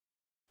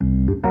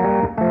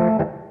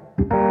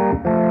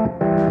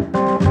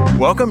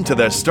Welcome to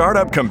the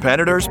Startup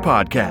Competitors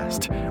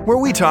Podcast, where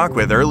we talk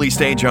with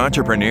early-stage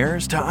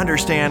entrepreneurs to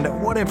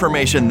understand what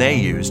information they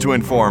use to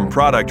inform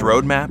product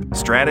roadmap,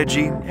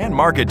 strategy, and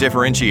market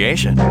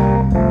differentiation.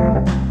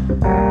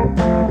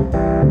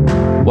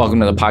 Welcome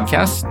to the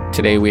podcast.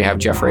 Today we have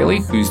Jeff Raley,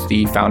 who's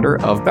the founder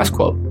of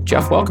BestQuote.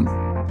 Jeff, welcome.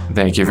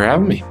 Thank you for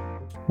having me.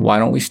 Why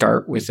don't we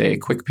start with a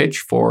quick pitch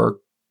for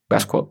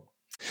BestQuote?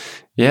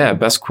 Yeah,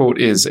 BestQuote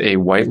is a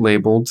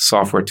white-labeled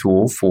software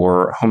tool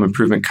for home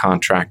improvement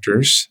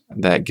contractors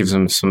that gives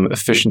them some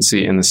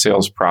efficiency in the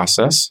sales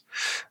process.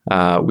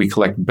 We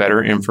collect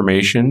better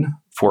information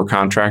for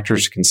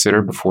contractors to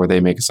consider before they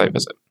make a site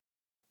visit.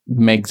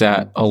 Make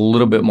that a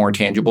little bit more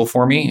tangible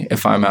for me.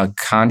 If I'm a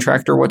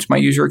contractor, what's my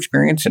user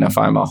experience? And if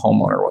I'm a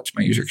homeowner, what's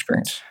my user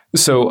experience?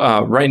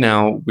 So right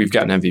now, we've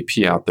got an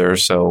MVP out there.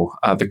 So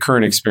the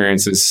current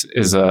experience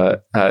is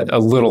a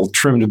little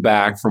trimmed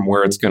back from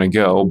where it's going to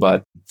go.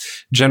 But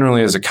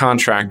generally, as a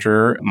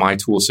contractor, my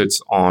tool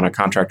sits on a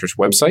contractor's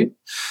website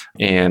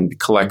and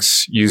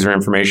collects user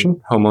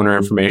information, homeowner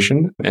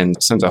information,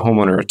 and sends a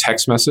homeowner a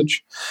text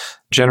message,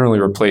 generally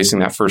replacing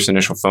that first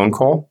initial phone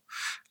call.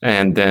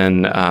 And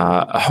then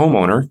a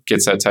homeowner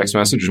gets that text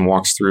message and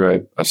walks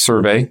through a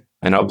survey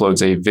and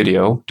uploads a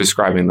video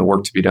describing the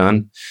work to be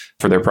done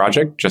for their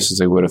project, just as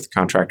they would if the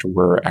contractor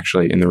were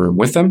actually in the room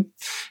with them.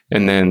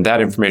 And then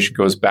that information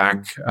goes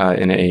back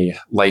in a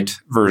light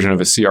version of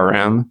a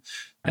CRM.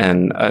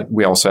 And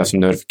we also have some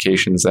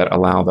notifications that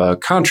allow the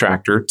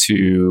contractor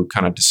to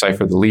kind of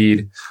decipher the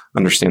lead,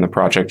 understand the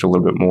project a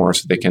little bit more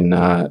so they can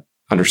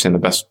understand the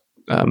best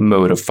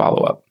mode of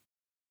follow-up.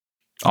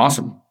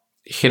 Awesome.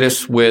 Hit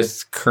us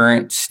with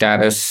current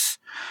status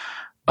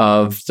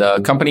of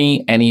the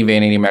company, any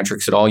vanity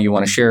metrics at all you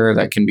want to share.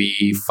 That can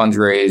be funds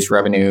raised,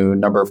 revenue,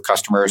 number of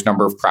customers,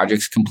 number of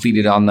projects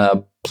completed on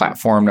the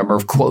platform, number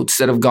of quotes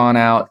that have gone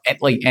out,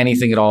 like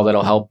anything at all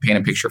that'll help paint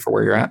a picture for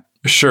where you're at.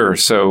 Sure.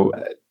 So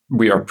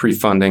we are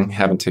pre-funding,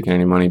 haven't taken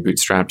any money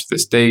bootstrapped to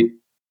this date.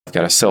 I've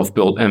got a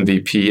self-built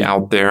MVP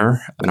out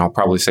there, and I'll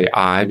probably say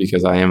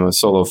because I am a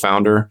solo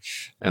founder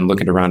and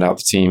looking to round out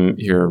the team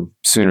here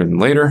sooner than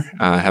later.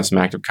 I have some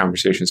active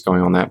conversations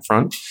going on that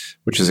front,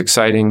 which is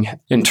exciting.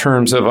 In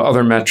terms of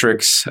other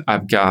metrics,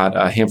 I've got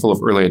a handful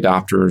of early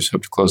adopters,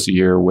 hope to close the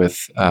year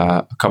with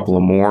a couple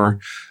of more.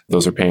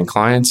 Those are paying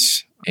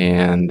clients,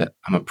 and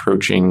I'm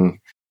approaching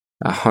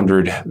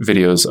 100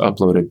 videos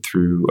uploaded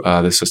through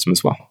the system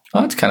as well.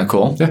 Oh, that's kind of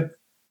cool. Yeah.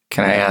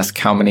 Can I ask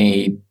how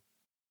many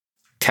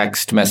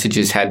text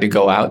messages had to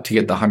go out to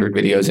get the 100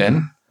 videos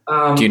in?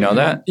 Do you know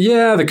that?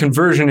 Yeah, the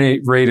conversion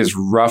rate is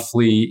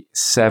roughly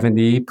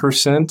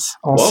 70%,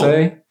 I'll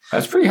say.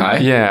 That's pretty high.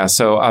 Yeah,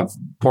 so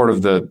part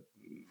of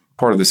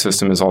the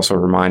system is also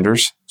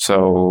reminders.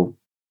 So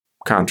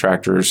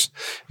contractors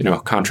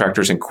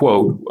in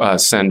quote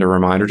send a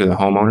reminder to the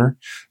homeowner.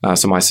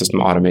 So my system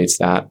automates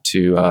that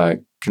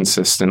to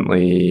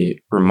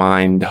consistently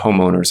remind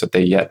homeowners that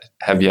they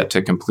have yet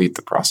to complete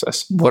the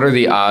process. What are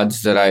the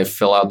odds that I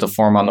fill out the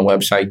form on the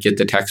website, get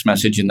the text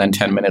message, and then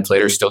 10 minutes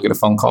later still get a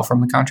phone call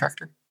from the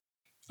contractor?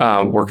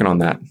 Working on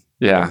that.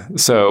 Yeah.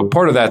 So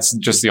part of that's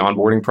just the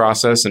onboarding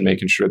process and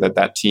making sure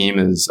that team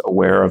is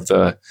aware of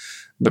the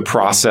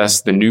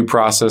process, the new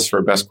process for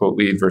a BestQuote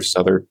lead versus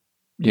other,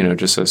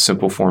 just a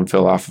simple form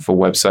fill off of a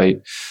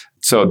website.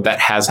 So that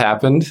has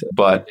happened,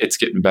 but it's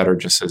getting better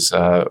just as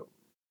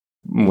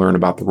learn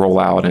about the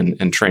rollout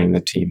and training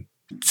the team.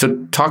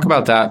 So talk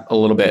about that a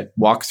little bit.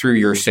 Walk through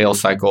your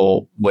sales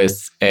cycle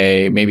with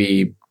a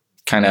maybe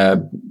kind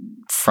of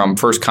from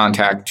first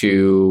contact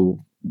to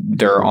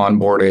they're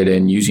onboarded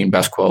and using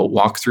BestQuote.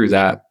 Walk through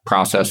that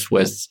process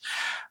with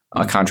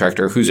a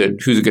contractor. Who's a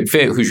good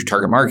fit? Who's your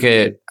target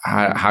market?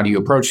 How do you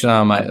approach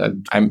them?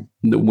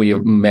 We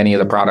have many of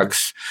the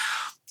products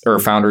or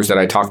founders that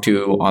I talk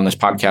to on this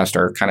podcast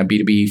are kind of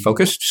B2B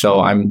focused.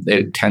 So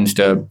it tends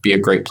to be a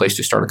great place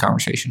to start a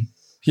conversation.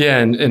 Yeah.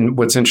 And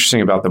what's interesting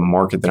about the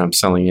market that I'm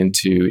selling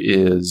into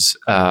is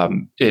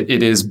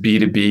it is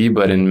B2B,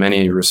 but in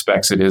many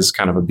respects, it is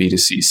kind of a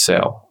B2C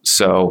sale.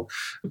 So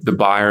the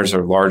buyers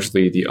are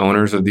largely the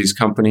owners of these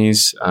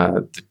companies.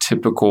 The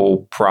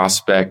typical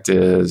prospect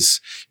is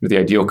the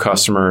ideal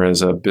customer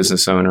is a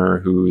business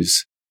owner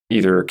who's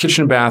either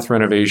kitchen and bath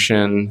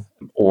renovation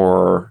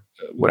or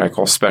what I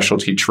call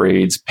specialty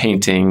trades,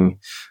 painting,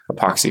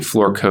 epoxy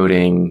floor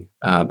coating,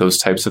 those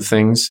types of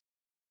things.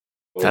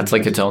 That's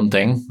like its own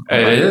thing.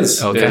 It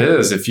is. Okay. It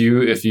is. If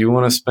you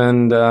want to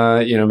spend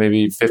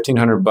maybe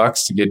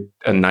 $1,500 to get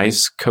a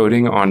nice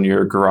coating on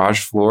your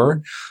garage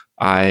floor,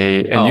 you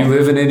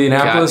live in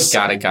Indianapolis.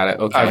 Got it.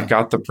 Okay. I've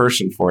got the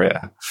person for you.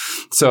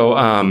 So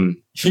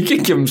you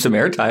can give them some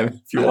airtime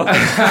if you want.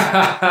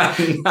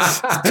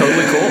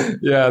 Totally cool.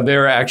 Yeah, they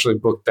were actually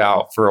booked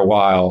out for a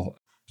while.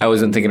 I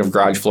wasn't thinking of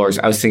garage floors.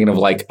 I was thinking of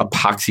like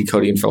epoxy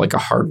coating for like a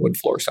hardwood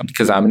floor or something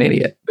because I'm an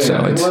idiot. So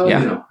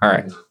All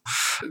right.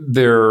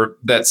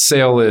 That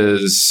sale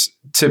is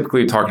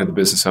typically talking to the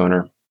business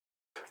owner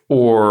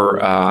or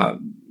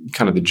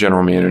kind of the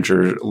general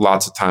manager.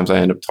 Lots of times I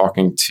end up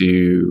talking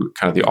to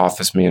kind of the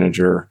office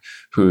manager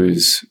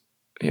who's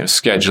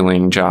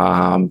scheduling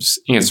jobs,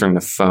 answering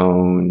the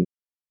phone,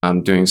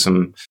 doing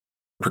some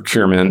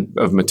procurement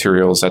of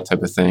materials, that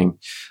type of thing.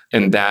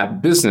 And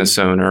that business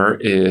owner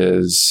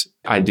is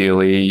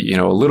ideally,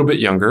 a little bit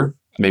younger,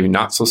 maybe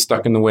not so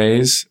stuck in their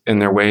ways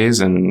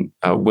and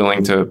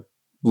willing to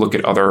look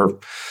at other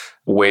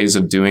ways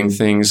of doing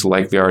things,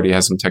 likely already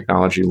has some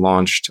technology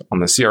launched on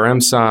the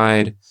CRM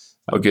side.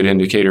 A good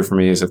indicator for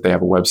me is if they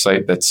have a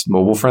website that's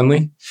mobile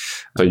friendly.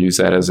 So I use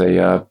that as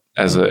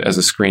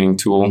a screening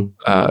tool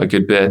a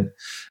good bit.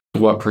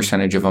 What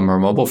percentage of them are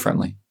mobile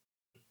friendly?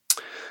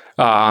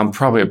 I'm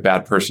probably a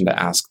bad person to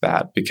ask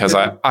that because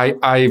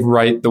I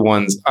write the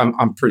ones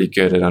I'm pretty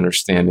good at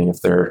understanding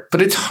if they're.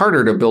 But it's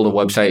harder to build a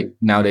website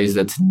nowadays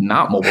that's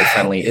not mobile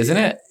friendly, isn't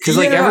it? Because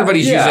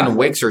everybody's using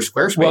Wix or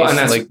Squarespace. Well,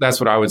 and that's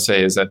what I would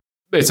say is that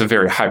it's a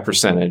very high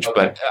percentage. Okay.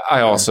 But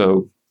I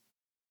also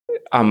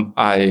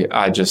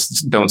I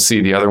just don't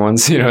see the other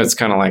ones. It's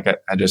kind of like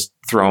I just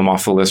throw them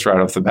off the list right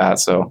off the bat.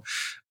 So.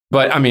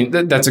 But I mean,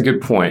 that's a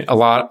good point. A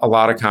lot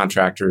of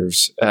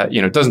contractors,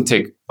 it doesn't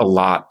take a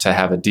lot to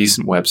have a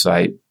decent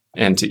website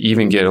and to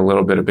even get a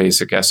little bit of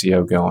basic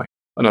SEO going.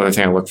 Another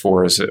thing I look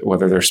for is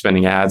whether they're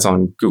spending ads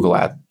on Google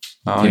Ad.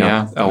 Oh,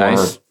 yeah.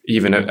 Or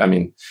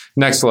even,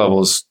 next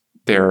level is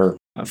their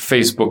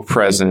Facebook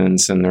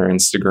presence and their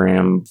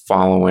Instagram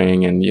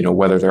following and,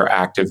 whether they're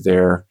active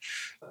there.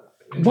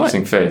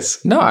 Interesting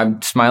face. No, I'm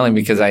smiling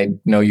because I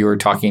know you were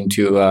talking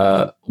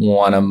to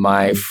one of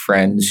my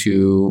friends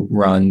who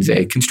runs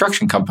a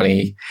construction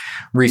company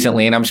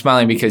recently, and I'm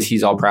smiling because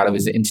he's all proud of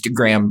his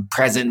Instagram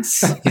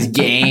presence, his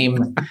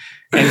game.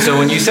 And so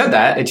when you said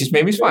that, it just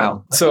made me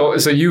smile. So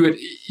you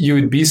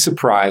would be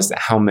surprised at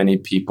how many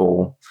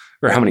people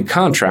or how many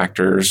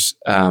contractors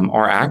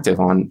are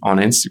active on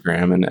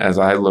Instagram. And as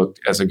I look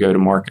as a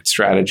go-to-market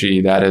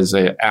strategy, that is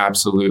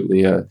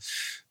absolutely a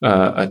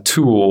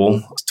tool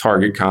to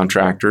target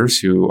contractors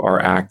who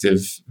are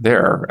active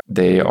there.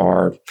 They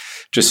are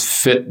just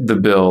fit the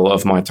bill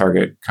of my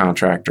target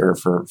contractor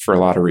for a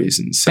lot of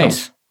reasons. So,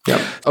 nice.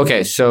 Yep.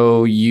 Okay.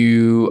 So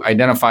you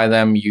identify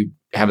them, you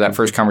have that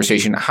first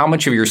conversation. How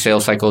much of your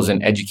sales cycle is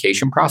an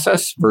education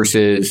process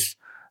versus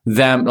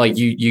them? Like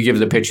you give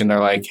the pitch and they're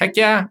like, heck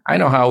yeah, I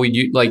know how we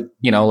do,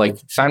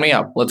 sign me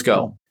up. Let's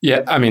go.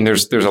 Yeah, I mean,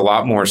 there's a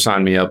lot more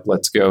sign me up,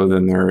 let's go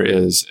than there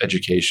is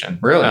education.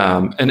 Really?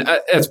 And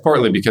it's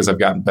partly because I've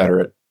gotten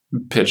better at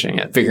pitching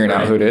it. Figuring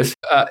out who it is.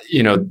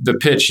 The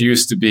pitch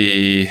used to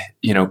be,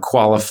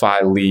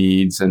 qualify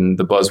leads and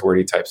the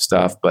buzzwordy type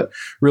stuff. But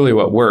really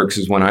what works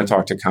is when I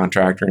talk to a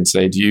contractor and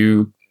say,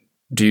 do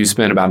you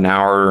spend about an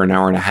hour or an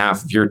hour and a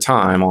half of your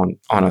time on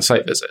a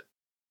site visit?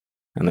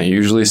 And they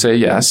usually say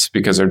yes,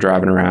 because they're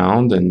driving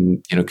around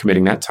and,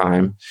 committing that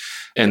time.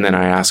 And then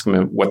I ask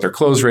them what their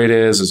close rate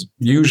is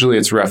usually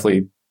it's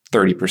roughly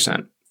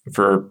 30%.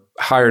 For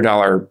higher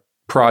dollar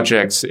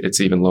projects, it's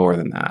even lower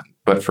than that.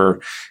 But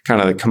for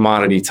kind of the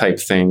commodity type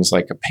things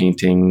like a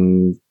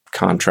painting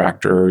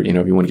contractor,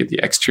 if you want to get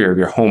the exterior of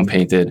your home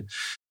painted,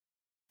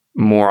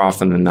 more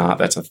often than not,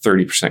 that's a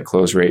 30%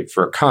 close rate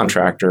for a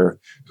contractor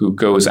who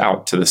goes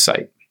out to the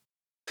site.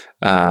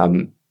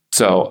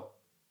 So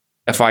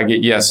if I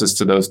get yeses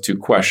to those two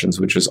questions,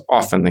 which is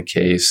often the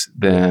case,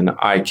 then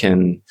I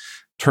can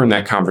turn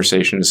that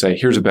conversation to say,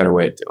 here's a better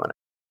way of doing it.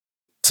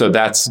 So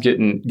that's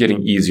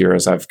getting easier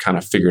as I've kind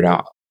of figured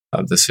out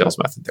the sales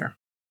method there.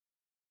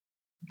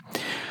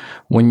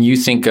 When you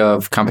think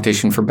of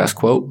competition for best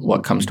quote,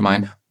 what comes to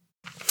mind?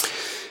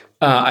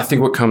 I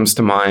think what comes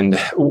to mind,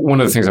 one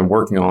of the things I'm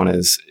working on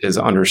is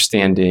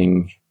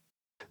understanding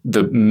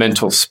the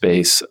mental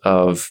space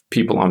of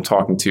people I'm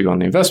talking to on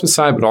the investment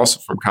side, but also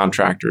from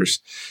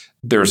contractors.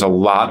 There's a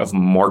lot of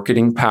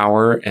marketing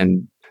power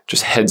and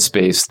just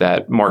headspace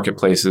that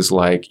marketplaces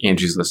like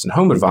Angie's List and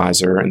Home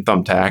Advisor and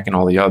Thumbtack and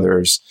all the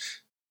others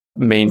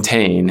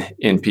maintain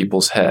in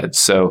people's heads.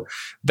 So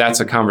that's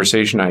a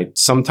conversation I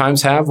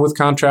sometimes have with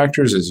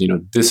contractors is,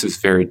 this is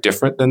very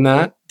different than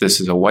that. This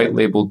is a white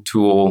labeled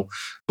tool,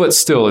 but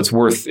still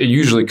it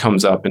usually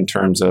comes up in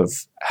terms of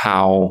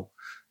how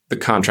the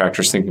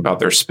contractor's thinking about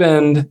their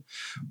spend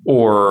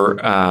or,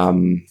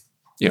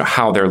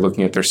 how they're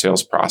looking at their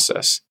sales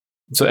process.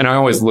 So, and I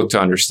always look to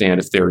understand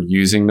if they're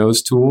using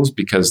those tools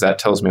because that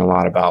tells me a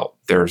lot about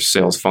their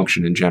sales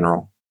function in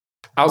general.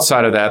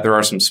 Outside of that, there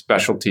are some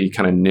specialty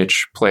kind of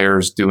niche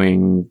players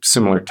doing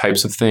similar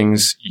types of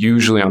things,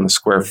 usually on the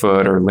square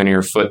foot or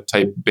linear foot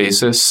type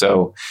basis.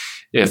 So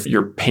if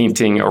you're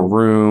painting a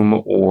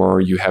room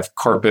or you have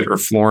carpet or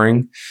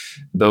flooring,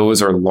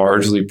 those are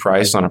largely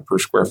priced on a per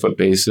square foot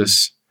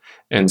basis.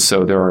 And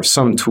so there are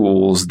some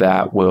tools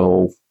that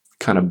will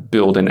kind of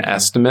build an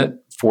estimate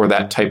for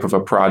that type of a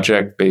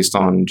project based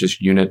on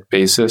just unit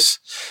basis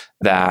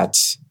that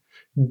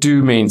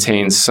do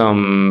maintain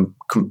some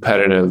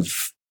competitive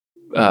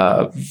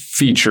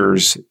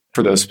features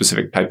for those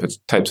specific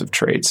types of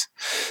trades.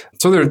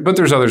 So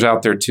there's others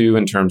out there too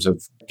in terms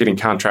of getting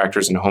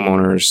contractors and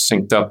homeowners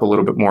synced up a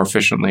little bit more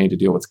efficiently to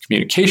deal with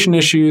communication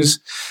issues.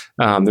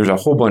 There's a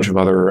whole bunch of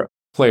other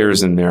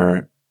players in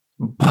there,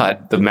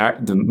 but the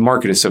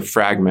market is so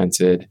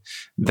fragmented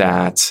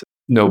that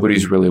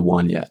nobody's really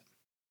won yet.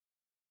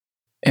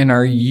 And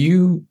are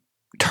you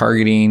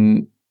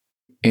targeting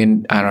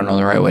I don't know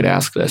the right way to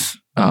ask this,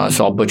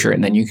 so I'll butcher it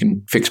and then you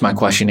can fix my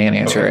question and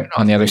answer it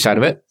on the other side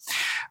of it.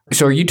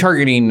 So are you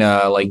targeting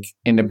like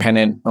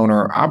independent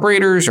owner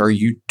operators? Or are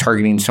you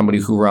targeting somebody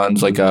who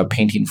runs like a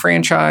painting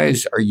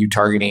franchise? Are you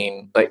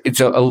targeting, like,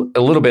 it's a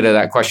little bit of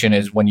that question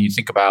is when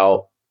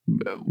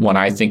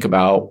I think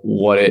about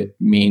what it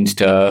means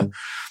to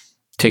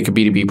take a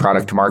B2B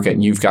product to market,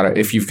 and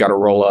if you've got to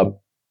roll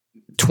up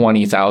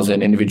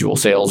 20,000 individual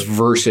sales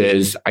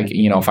versus,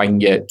 if I can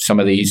get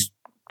some of these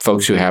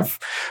folks who have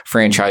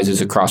franchises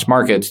across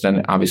markets,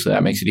 then obviously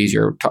that makes it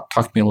easier. Talk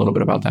to me a little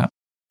bit about that.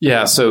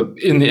 Yeah. So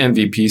in the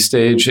MVP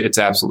stage, it's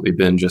absolutely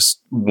been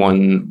just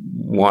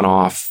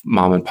one-off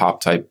mom and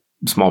pop type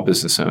small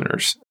business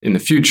owners. In the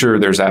future,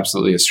 there's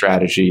absolutely a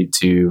strategy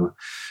to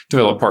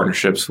develop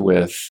partnerships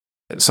with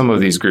some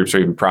of these groups, or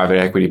even private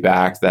equity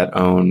backed, that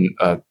own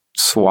a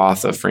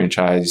swath of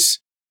franchise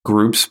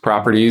groups,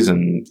 properties,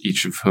 and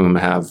each of whom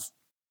have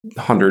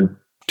 100,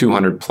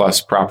 200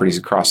 plus properties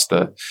across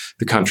the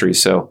country.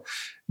 So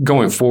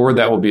going forward,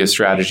 that will be a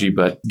strategy.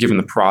 But given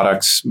the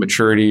product's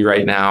maturity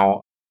right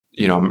now,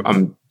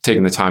 I'm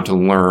taking the time to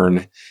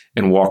learn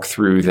and walk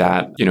through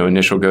that,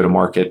 initial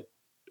go-to-market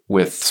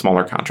with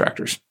smaller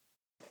contractors.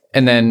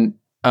 And then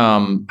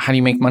how do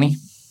you make money?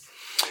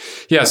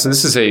 Yeah, so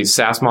this is a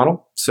SaaS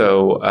model.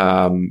 So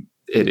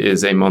it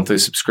is a monthly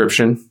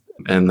subscription,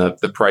 and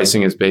the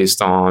pricing is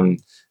based on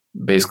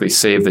basically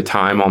save the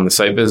time on the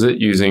site visit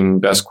using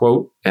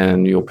BestQuote,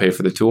 and you'll pay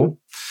for the tool.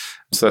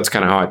 So that's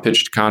kind of how I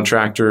pitch to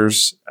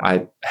contractors.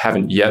 I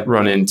haven't yet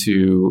run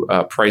into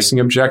pricing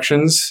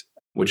objections,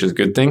 which is a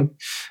good thing.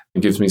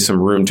 It gives me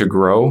some room to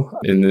grow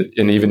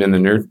even in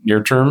the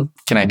near term.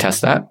 Can I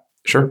test that?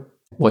 Sure.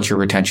 What's your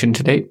retention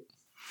to date?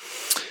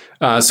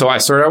 So I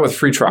started out with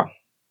free trial,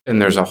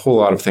 and there's a whole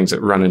lot of things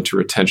that run into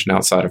retention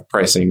outside of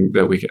pricing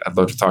that I'd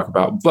love to talk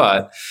about.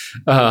 But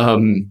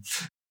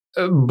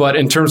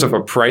in terms of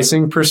a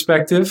pricing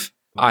perspective,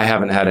 I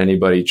haven't had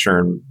anybody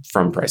churn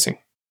from pricing.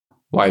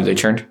 Why have they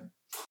churned?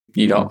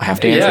 You don't have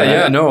to answer that.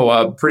 Yeah,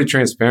 no, pretty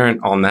transparent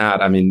on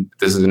that. I mean,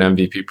 this is an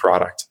MVP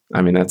product.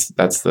 I mean, that's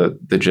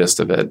the gist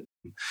of it.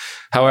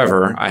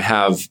 However, I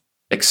have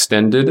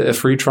extended a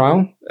free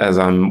trial as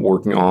I'm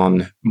working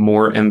on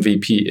more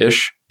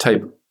MVP-ish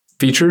type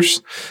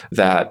features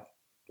that,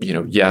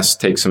 yes,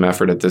 take some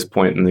effort at this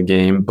point in the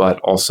game, but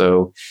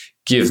also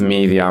give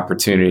me the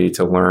opportunity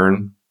to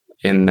learn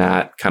in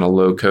that kind of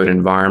low-code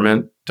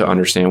environment to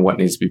understand what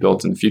needs to be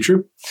built in the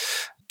future.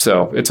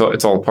 So it's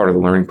all part of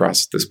the learning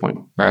process at this point.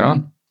 Right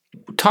on.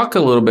 Talk a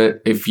little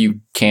bit, if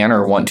you can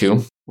or want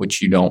to,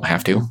 which you don't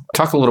have to,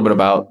 talk a little bit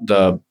about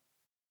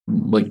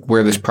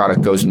where this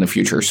product goes in the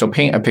future. So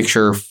paint a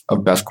picture of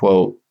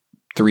BestQuote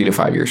 3 to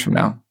 5 years from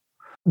now.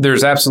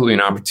 There's absolutely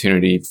an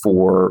opportunity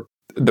for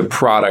the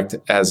product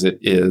as it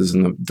is,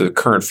 and the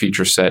current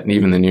feature set, and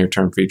even the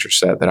near-term feature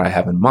set that I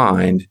have in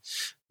mind,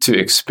 to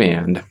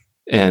expand.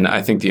 And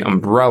I think the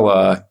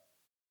umbrella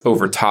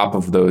over top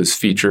of those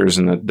features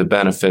and the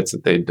benefits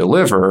that they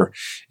deliver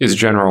is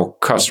general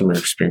customer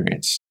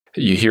experience.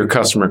 You hear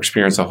customer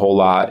experience a whole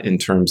lot in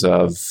terms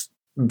of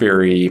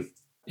very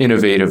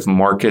innovative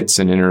markets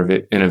and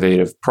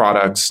innovative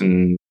products.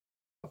 And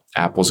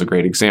Apple's a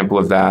great example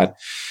of that.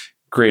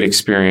 Great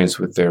experience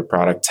with their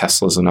product.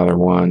 Tesla's another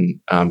one.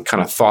 Kind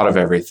of thought of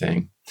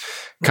everything.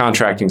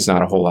 Contracting's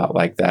not a whole lot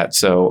like that.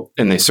 So,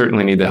 and they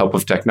certainly need the help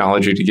of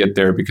technology to get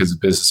there, because the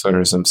business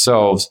owners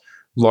themselves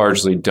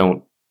largely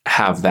don't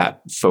have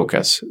that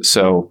focus.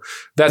 So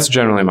that's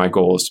generally my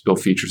goal, is to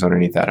build features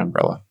underneath that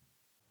umbrella.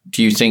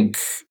 Do you think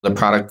the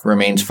product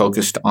remains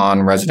focused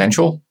on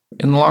residential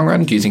in the long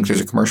run? Do you think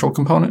there's a commercial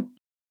component?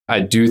 I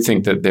do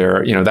think that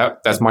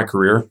that's my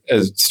career.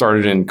 It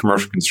started in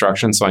commercial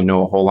construction, so I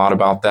know a whole lot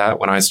about that.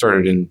 When I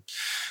started in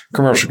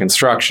commercial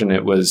construction,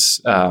 it was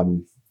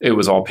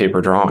all paper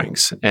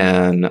drawings,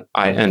 and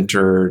I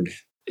entered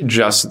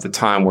just at the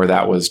time where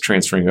that was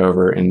transferring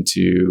over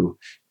into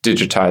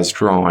digitized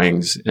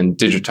drawings and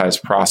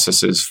digitized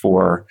processes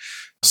for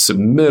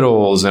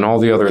submittals and all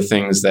the other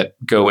things that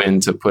go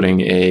into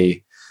putting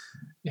a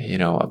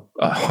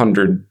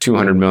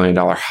 $100-200 million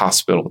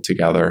hospital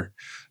together.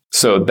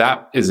 So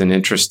that is an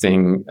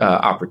interesting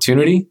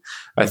opportunity.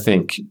 I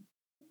think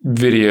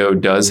video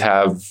does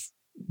have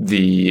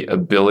the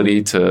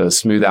ability to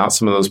smooth out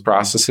some of those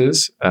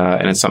processes,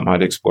 and it's something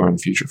I'd explore in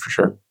the future for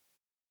sure.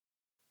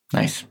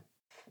 Nice.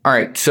 All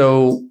right,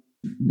 so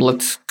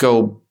let's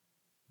go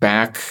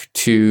back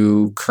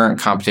to current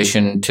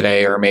competition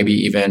today, or maybe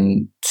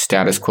even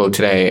status quo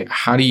today.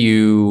 How do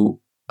you,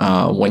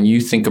 when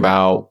you think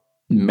about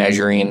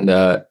measuring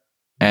the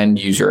end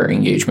user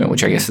engagement,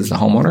 which I guess is the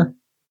homeowner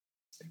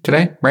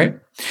today, right?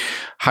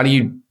 How do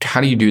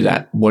you do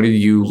that? What are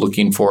you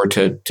looking for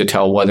to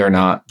tell whether or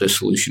not the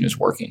solution is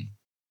working?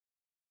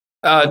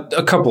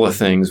 A couple of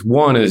things.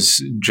 One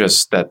is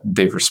just that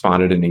they've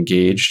responded and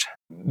engaged.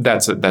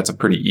 That's a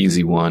pretty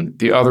easy one.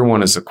 The other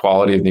one is the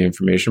quality of the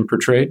information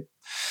portrayed.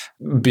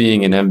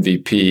 Being an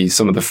MVP,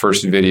 some of the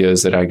first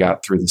videos that I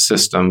got through the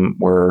system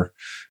were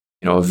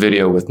a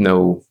video with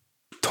no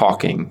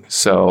talking.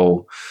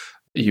 So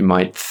you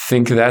might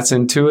think that's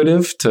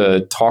intuitive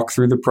to talk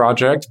through the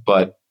project,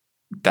 but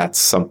that's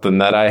something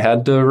that I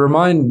had to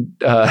remind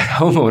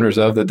homeowners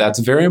of, that's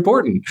very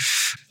important.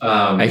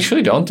 I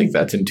actually don't think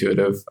that's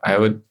intuitive. I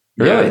would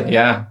really,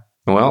 yeah.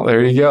 Well,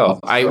 there you go.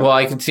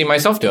 I could see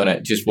myself doing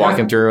it, just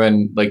walking through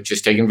and like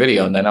just taking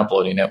video and then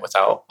uploading it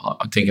without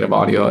thinking of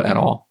audio at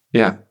all.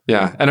 Yeah,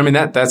 yeah, and I mean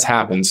that's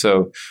happened.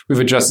 So we've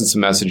adjusted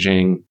some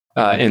messaging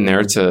in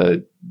there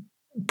to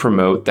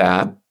promote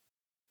that.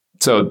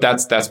 So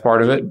that's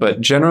part of it.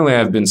 But generally,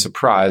 I've been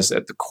surprised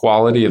at the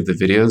quality of the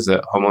videos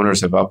that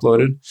homeowners have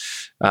uploaded.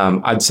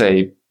 I'd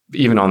say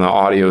even on the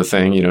audio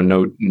thing,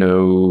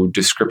 no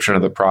description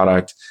of the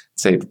product. I'd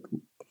say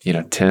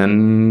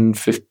 10,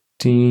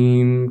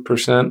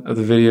 15% of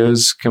the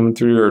videos coming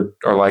through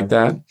are like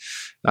that,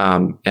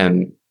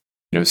 and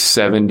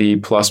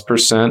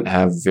 70+%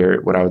 have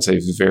what I would say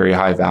is very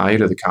high value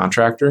to the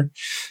contractor.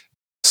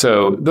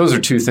 So those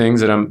are two things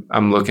that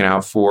I'm looking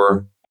out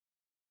for.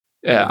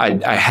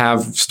 I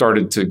have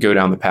started to go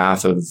down the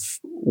path of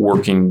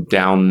working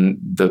down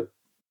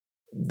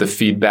the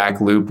feedback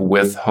loop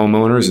with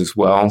homeowners as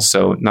well.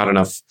 So not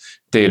enough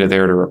data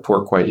there to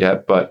report quite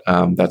yet, but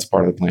that's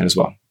part of the plan as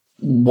well.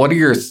 What are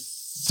your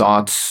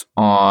thoughts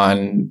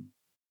on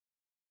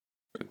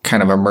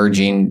kind of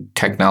emerging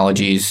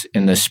technologies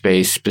in this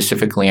space?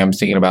 Specifically, I'm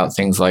thinking about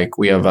things like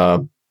we have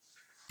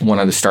one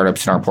of the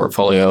startups in our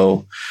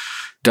portfolio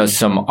does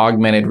some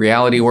augmented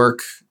reality work.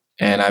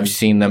 And I've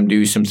seen them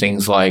do some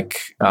things like,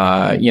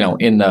 when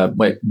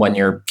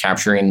you're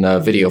capturing the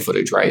video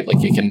footage, right?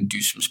 Like you can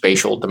do some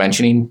spatial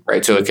dimensioning,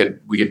 right? So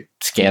we could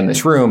scan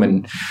this room,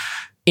 and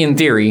in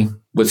theory,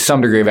 with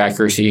some degree of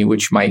accuracy,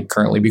 which might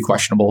currently be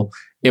questionable,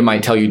 it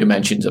might tell you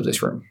dimensions of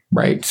this room,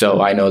 right? So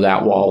I know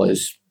that wall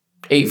is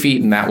 8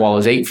 feet and that wall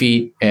is 8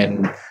 feet,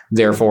 and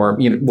therefore,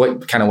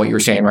 what you're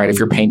saying, right? If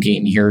you're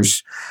painting,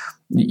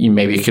 you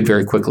maybe could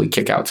very quickly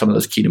kick out some of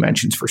those key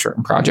dimensions for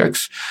certain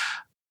projects.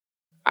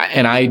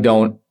 And I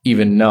don't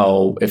even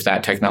know if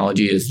that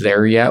technology is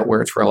there yet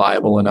where it's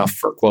reliable enough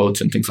for quotes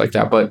and things like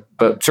that.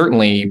 But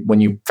certainly when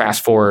you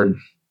fast forward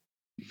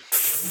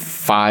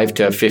 5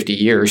 to 50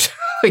 years,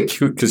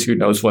 because who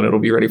knows when it'll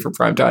be ready for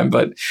prime time.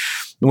 But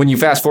when you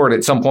fast forward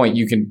at some point,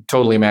 you can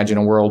totally imagine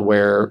a world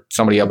where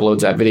somebody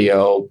uploads that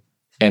video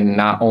and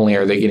not only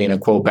are they getting a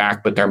quote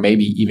back, but they're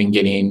maybe even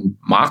getting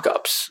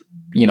mock-ups,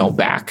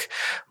 back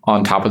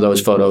on top of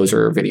those photos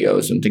or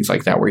videos and things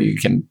like that, where you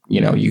can,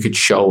 you could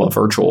show a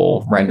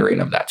virtual rendering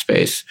of that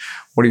space.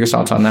 What are your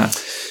thoughts on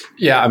that?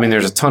 Yeah, I mean,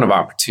 there's a ton of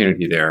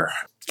opportunity there.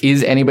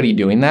 Is anybody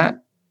doing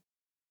that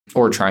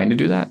or trying to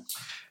do that?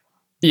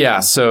 Yeah,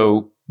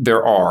 so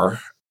there are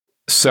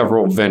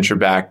several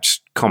venture-backed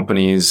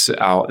companies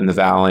out in the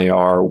Valley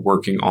are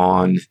working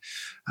on,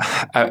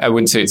 I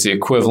wouldn't say it's the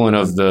equivalent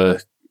of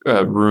the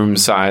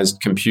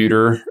room-sized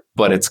computer,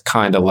 but it's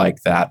kind of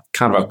like that,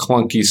 kind of a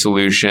clunky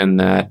solution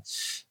that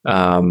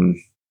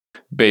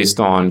based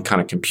on kind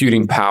of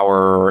computing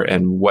power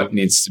and what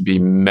needs to be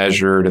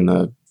measured and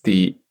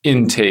the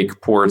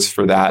intake ports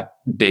for that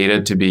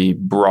data to be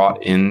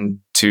brought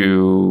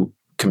into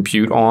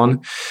compute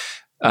on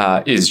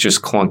is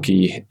just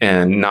clunky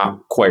and not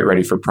quite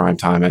ready for prime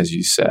time, as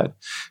you said.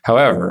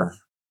 However,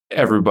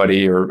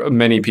 everybody or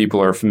many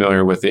people are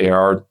familiar with the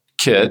AR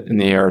kit and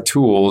the AR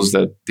tools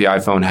that the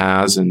iPhone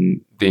has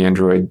and the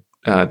Android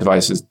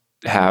devices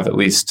have, at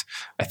least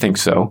I think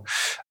so.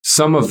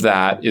 Some of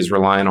that is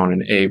relying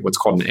on what's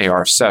called an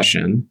AR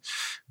session,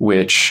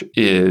 which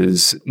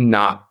is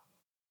not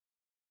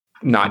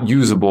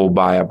usable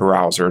by a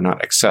browser,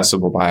 not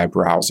accessible by a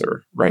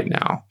browser right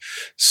now.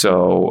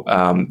 So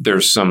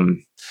there's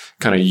some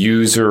kind of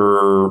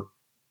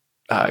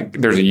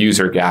there's a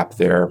user gap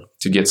there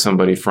to get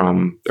somebody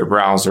from their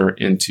browser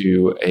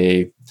into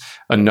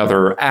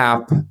another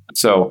app.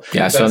 So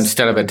so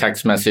instead of a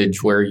text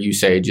message where you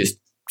say just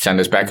send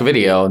us back a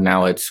video,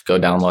 now it's go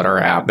download our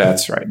app.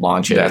 That's right.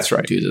 Launch it. That's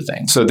right. Do the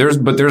thing. So there's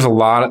a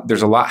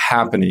lot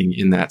happening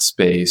in that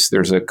space.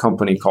 There's a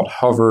company called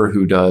Hover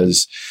who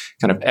does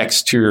kind of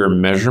exterior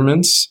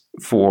measurements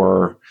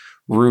for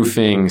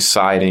roofing,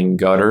 siding,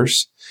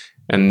 gutters,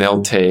 and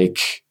they'll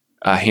take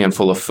a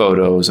handful of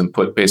photos and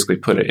put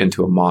it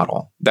into a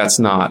model. That's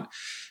not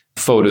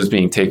photos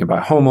being taken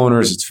by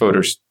homeowners. It's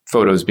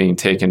photos being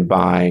taken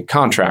by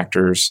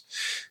contractors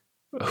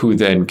who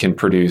then can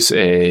produce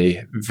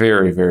a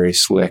very, very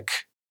slick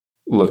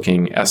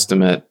looking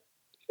estimate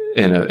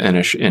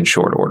in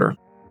short order.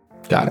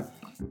 Got it.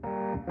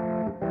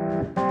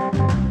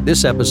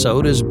 This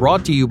episode is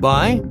brought to you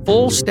by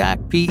Full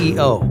Stack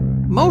PEO.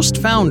 Most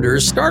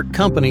founders start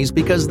companies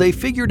because they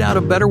figured out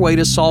a better way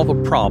to solve a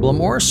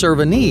problem or serve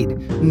a need,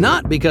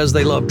 not because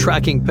they love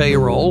tracking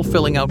payroll,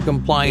 filling out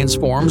compliance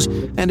forms,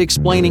 and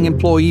explaining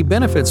employee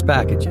benefits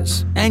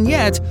packages. And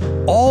yet,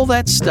 all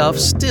that stuff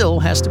still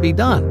has to be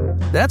done.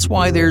 That's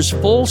why there's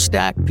Full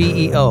Stack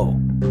PEO.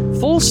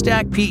 Full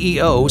Stack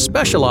PEO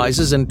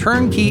specializes in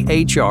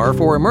turnkey HR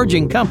for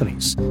emerging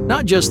companies,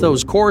 not just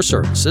those core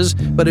services,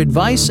 but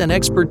advice and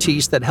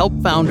expertise that help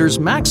founders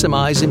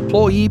maximize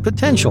employee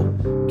potential.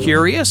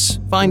 Curious?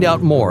 Find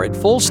out more at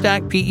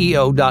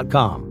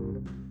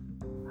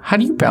fullstackpeo.com. How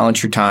do you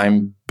balance your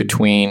time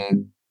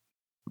between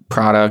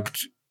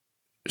product,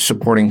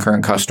 supporting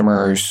current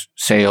customers,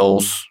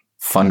 sales,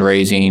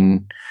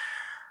 fundraising?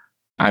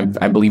 I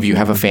believe you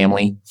have a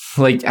family.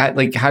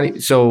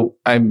 So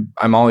I'm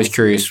always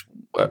curious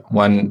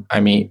when I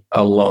meet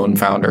a lone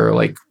founder,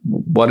 like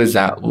what does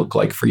that look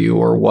like for you,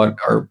 or what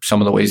are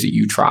some of the ways that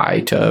you try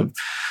to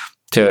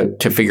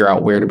figure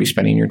out where to be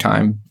spending your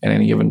time at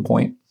any given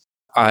point?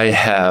 I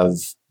have,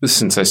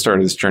 since I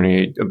started this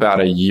journey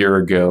about a year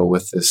ago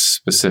with this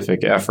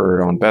specific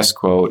effort on Best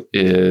Quote,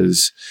 you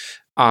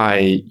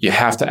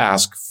have to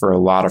ask for a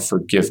lot of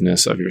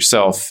forgiveness of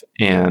yourself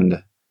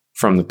and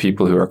from the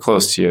people who are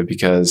close to you,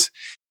 because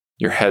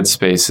your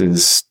headspace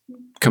is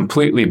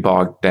completely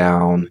bogged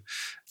down.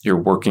 You're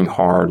working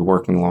hard,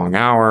 working long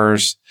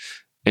hours,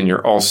 and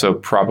you're also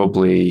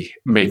probably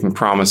making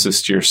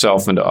promises to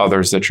yourself and to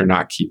others that you're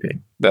not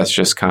keeping. That's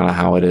just kind of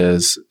how it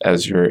is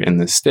as you're in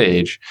this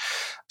stage.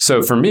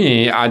 So for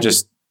me,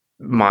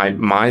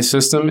 my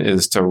system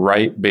is to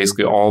write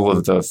basically all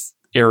of the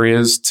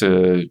areas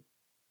to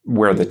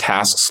where the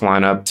tasks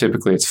line up.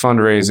 Typically, it's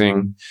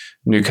fundraising,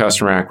 new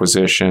customer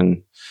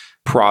acquisition,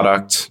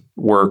 product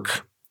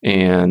work,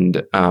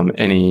 and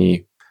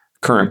any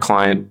current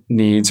client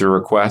needs or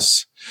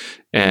requests.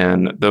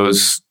 And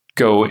those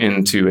go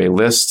into a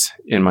list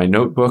in my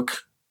notebook,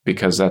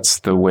 because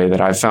that's the way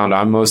that I found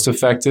I'm most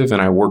effective.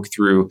 And I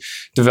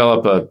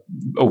develop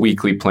a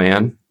weekly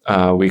plan,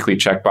 weekly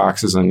check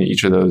boxes on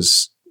each of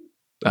those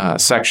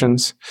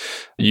sections.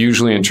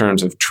 Usually in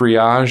terms of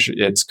triage,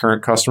 it's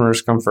current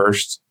customers come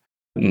first,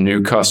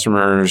 new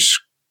customers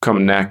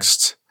come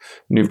next,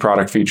 new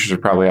product features are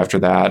probably after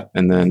that,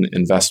 and then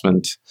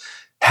investment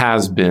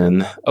has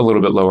been a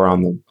little bit lower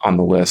on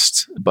the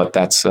list, but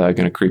that's going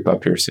to creep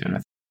up here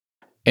soon.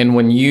 And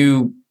when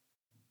you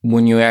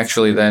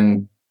actually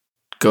then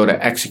go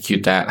to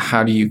execute that,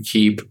 how do you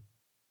keep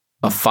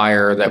a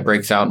fire that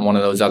breaks out in one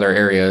of those other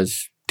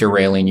areas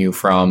derailing you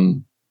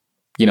from,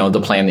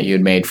 the plan that you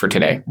had made for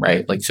today,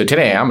 right? Like, so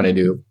today I'm going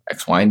to do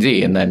X, Y, and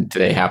Z, and then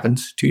today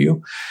happens to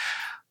you.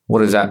 What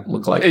does that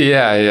look like?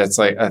 Yeah, it's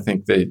like, I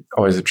think they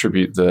always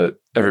attribute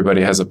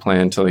everybody has a plan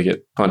until they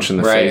get punched in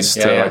the face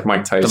to like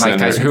Mike Tyson,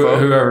 or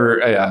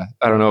whoever. Yeah,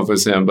 I don't know if it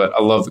was him, but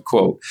I love the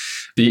quote.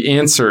 The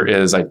answer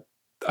is I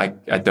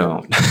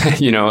don't.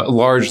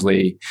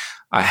 Largely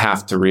I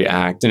have to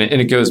react, and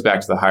it goes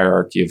back to the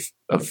hierarchy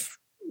of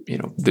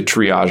the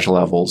triage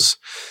levels.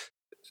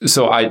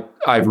 So I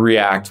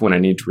react when I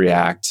need to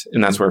react,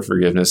 and that's where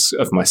forgiveness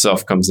of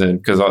myself comes in.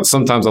 Because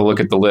sometimes I'll look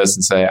at the list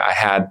and say, I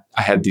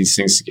had these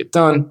things to get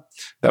done.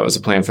 That was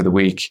a plan for the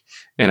week,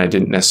 and I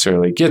didn't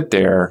necessarily get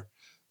there.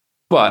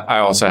 But I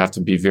also have to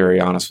be very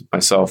honest with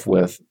myself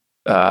with,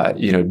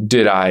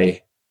 did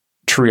I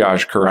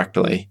triage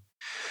correctly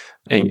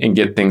and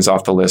get things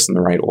off the list in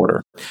the right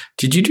order?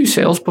 Did you do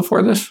sales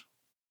before this?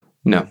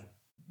 No.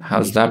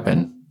 How's that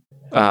been?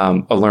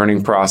 A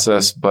learning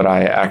process, but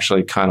I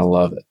actually kind of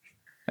love it.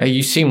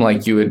 You seem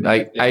like you would.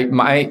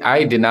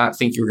 I did not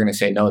think you were going to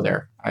say no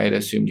there. I had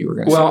assumed you were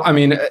going to. Well, I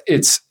mean,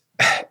 it's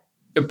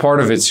part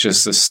of it's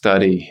just a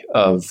study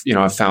of.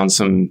 I found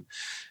some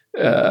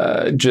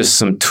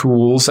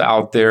tools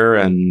out there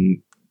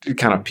and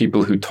kind of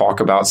people who talk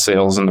about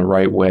sales in the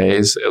right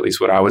ways. At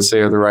least what I would say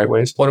are the right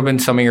ways. What have been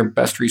some of your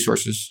best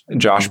resources?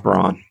 Josh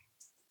Braun,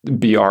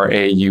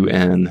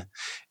 Braun,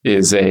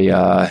 is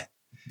a.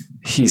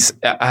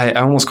 I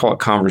almost call it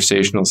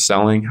conversational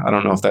selling. I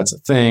don't know if that's a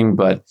thing,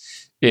 but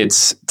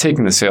it's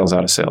taking the sales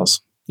out of sales.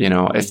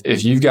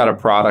 If you've got a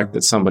product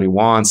that somebody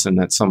wants and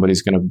that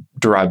somebody's going to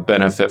derive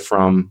benefit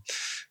from,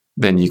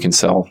 then you can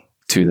sell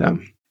to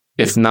them.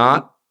 If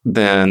not,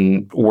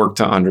 then work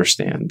to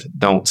understand.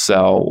 Don't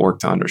sell, work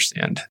to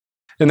understand.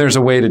 And there's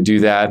a way to do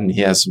that. And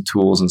he has some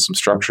tools and some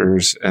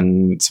structures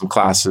and some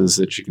classes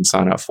that you can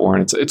sign up for.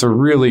 And it's a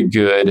really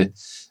good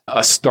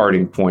a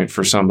starting point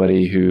for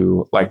somebody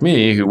who, like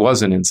me, who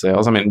wasn't in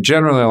sales. I mean,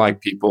 generally I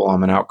like people.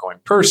 I'm an outgoing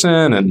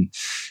person and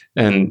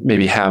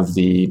maybe have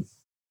the,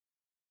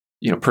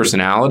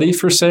 personality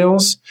for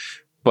sales,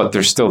 but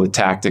there's still the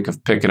tactic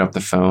of picking up the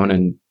phone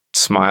and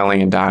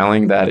smiling and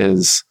dialing.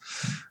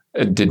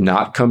 It did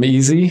not come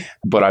easy,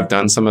 but I've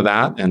done some of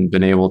that and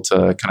been able to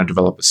kind of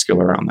develop a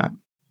skill around that.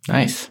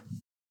 Nice.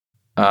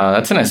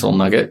 That's a nice little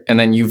nugget. And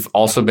then you've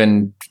also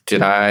been,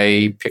 did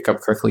I pick up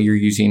correctly, you're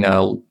using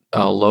a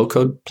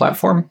low-code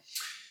platform?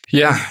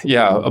 Yeah,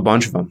 a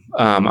bunch of them.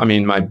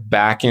 My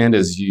back end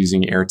is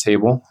using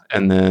Airtable,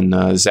 and then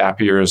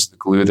Zapier is the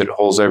glue that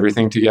holds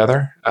everything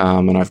together.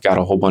 And I've got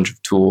a whole bunch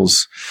of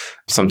tools.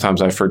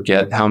 Sometimes I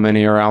forget how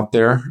many are out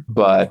there,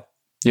 but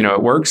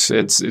it works.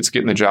 It's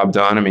getting the job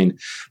done. I mean,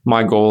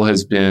 my goal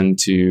has been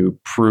to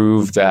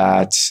prove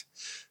that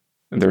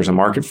there's a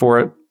market for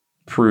it,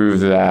 prove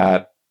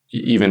that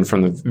even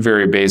from the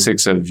very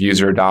basics of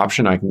user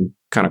adoption, I can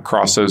kind of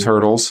cross those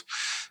hurdles.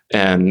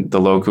 And the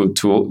low-code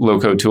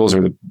tools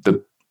are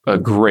a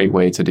great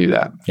way to do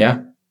that.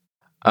 Yeah.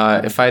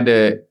 If I had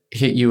to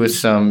hit you with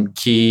some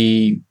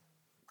key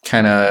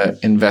kind of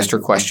investor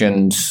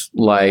questions,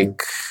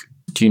 like,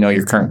 do you know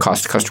your current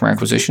cost of customer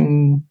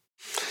acquisition?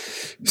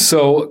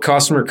 So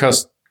cost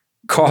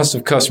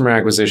of customer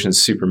acquisition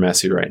is super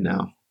messy right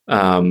now.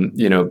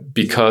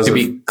 Because to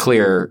be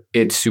clear,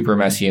 it's super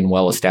messy in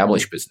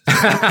well-established business.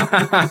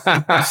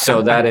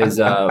 So that is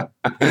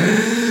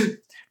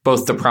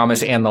both the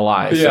promise and the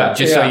lie. So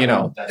so you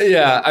know.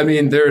 Yeah. I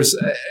mean,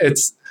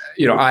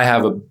 I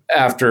have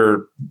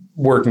after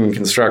working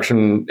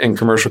in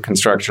commercial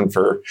construction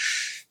for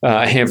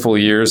a handful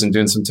of years and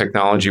doing some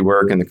technology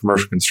work in the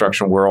commercial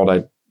construction world,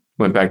 I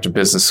went back to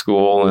business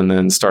school and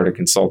then started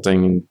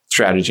consulting in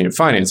strategy and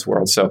finance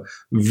world. So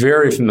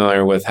very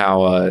familiar with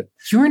how...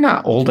 You are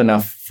not old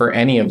enough for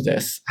any of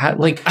this. All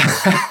right,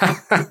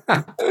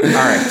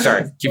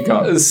 sorry, keep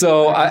going.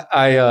 So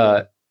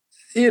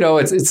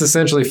it's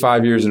essentially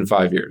 5 years and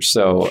 5 years.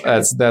 So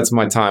that's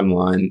my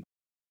timeline.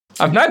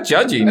 I'm not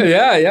judging.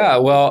 Yeah.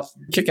 Well,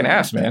 kicking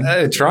ass,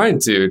 man. Trying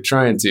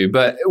to.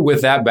 But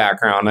with that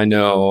background, I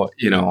know,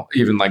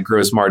 even like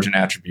gross margin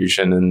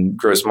attribution and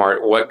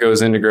what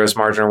goes into gross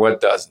margin or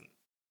what doesn't.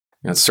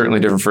 It's certainly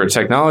different for a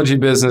technology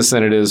business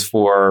than it is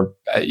for,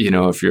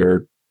 if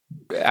you're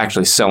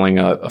actually selling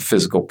a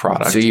physical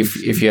product. So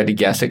if you had to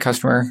guess at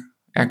customer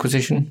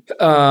acquisition?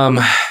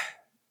 I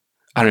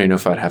don't even know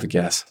if I'd have a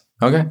guess.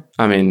 Okay.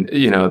 I mean,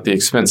 the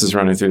expenses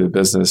running through the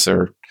business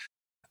are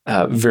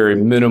very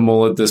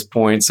minimal at this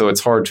point, so it's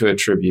hard to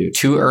attribute.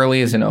 Too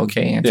early is an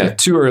okay answer? Yeah,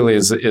 too early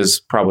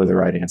is probably the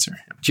right answer.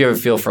 Do you have a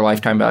feel for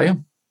lifetime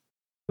value?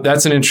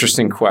 That's an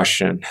interesting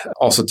question.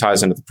 Also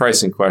ties into the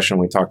pricing question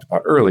we talked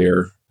about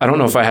earlier. I don't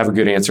know if I have a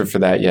good answer for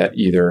that yet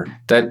either.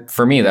 That,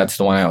 for me, that's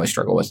the one I always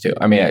struggle with too.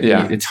 I mean,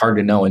 it's hard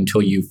to know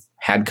until you've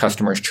had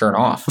customers churn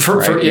off.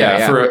 For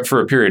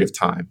a period of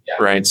time,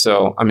 right?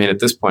 So, I mean, at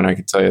this point, I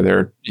could tell you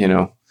they're,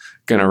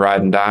 going to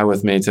ride and die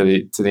with me to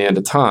the end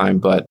of time,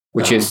 but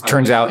which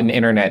turns out in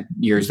internet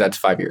years, that's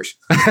 5 years.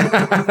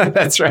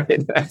 That's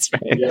right.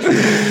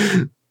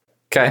 Yeah.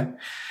 Okay.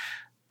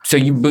 So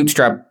you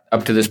bootstrap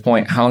up to this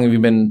point. How long have you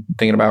been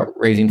thinking about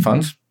raising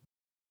funds?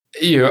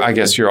 I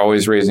guess you're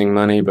always raising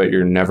money, but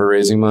you're never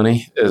raising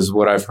money is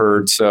what I've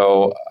heard.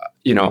 So,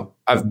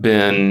 I've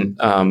been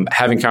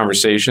having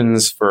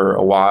conversations for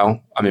a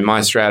while. I mean,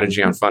 my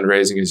strategy on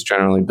fundraising is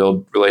generally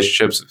build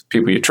relationships with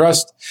people you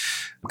trust,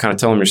 kind of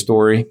tell them your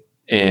story,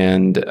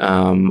 and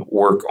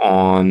work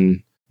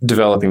on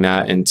developing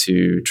that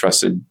into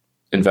trusted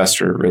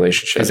investor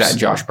relationships. Is that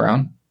Josh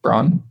Braun?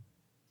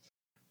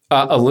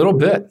 A little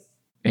bit.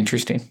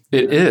 Interesting.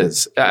 It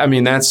is. I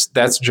mean,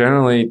 that's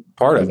generally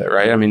part of it,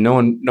 right? I mean, no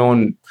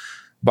one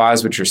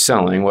buys what you're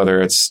selling, whether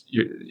it's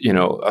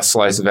a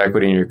slice of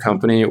equity in your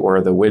company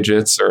or the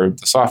widgets or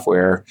the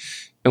software,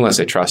 unless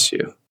they trust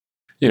you.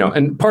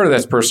 And part of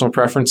that's personal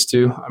preference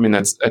too. I mean,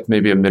 that's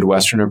maybe a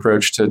Midwestern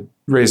approach to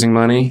raising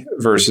money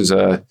versus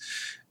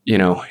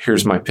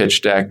here's my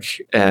pitch deck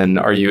and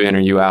are you in or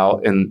you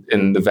out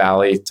in the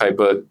valley type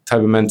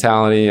of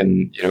mentality,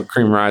 and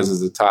cream rises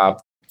to the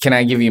top. Can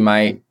I give you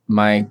my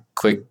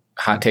quick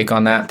hot take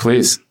on that?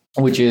 Please.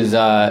 Which is,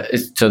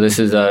 so this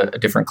is a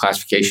different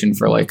classification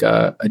for like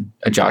a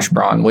Josh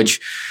Braun, which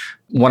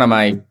one of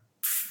my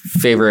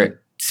favorite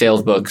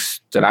sales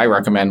books that I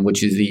recommend,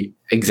 which is the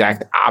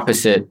exact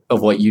opposite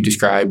of what you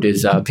described,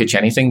 is Pitch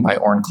Anything by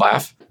Oren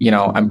Klaff.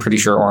 I'm pretty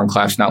sure Oren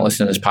Klaff's not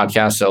listening to this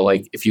podcast. So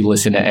like if you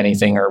listen to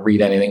anything or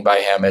read anything by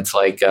him, it's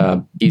like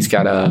he's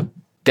got a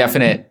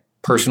definite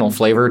personal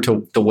flavor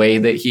to the way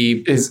that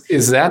he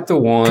is that the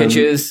one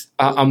pitches.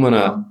 I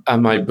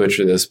might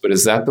butcher this, but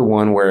is that the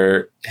one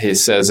where he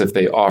says if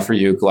they offer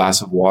you a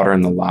glass of water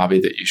in the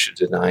lobby that you should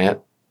deny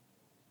it?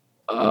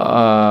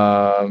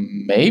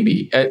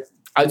 Maybe.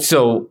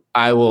 So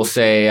I will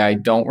say I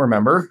don't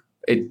remember.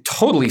 It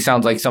totally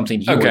sounds like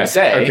something he would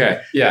say.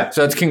 Okay. Yeah.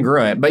 So it's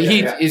congruent. But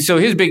so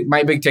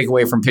my big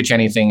takeaway from Pitch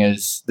Anything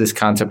is this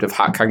concept of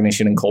hot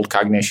cognition and cold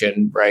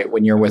cognition, right?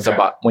 When you're with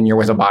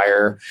a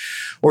buyer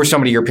or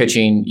somebody you're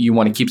pitching, you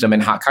want to keep them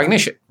in hot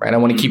cognition, right? I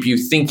want to keep you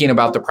thinking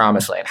about the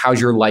promised land. How's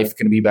your life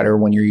going to be better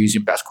when you're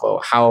using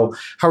BestQuote? How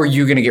are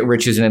you going to get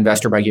rich as an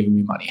investor by giving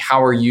me money?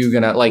 How are you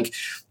going to,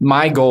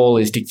 my goal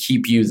is to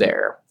keep you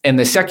there. And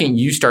the second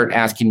you start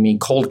asking me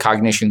cold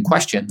cognition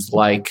questions,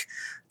 like,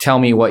 tell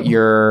me what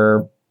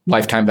your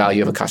lifetime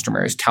value of a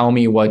customer is. Tell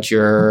me walk me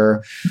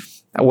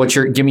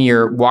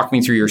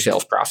through your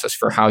sales process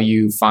for how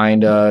you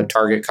find a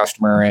target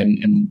customer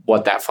and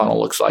what that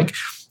funnel looks like.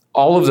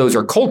 All of those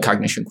are cold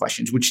cognition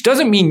questions, which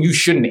doesn't mean you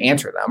shouldn't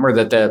answer them or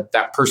that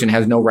that person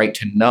has no right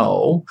to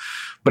know,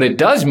 but it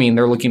does mean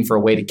they're looking for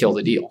a way to kill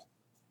the deal.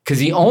 Because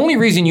the only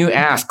reason you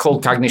ask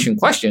cold cognition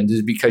questions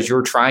is because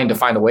you're trying to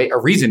find a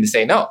reason to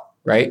say no,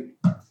 right?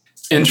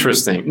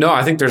 Interesting. No,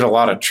 I think there's a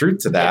lot of truth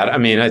to that. I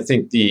mean, I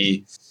think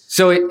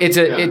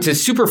it's a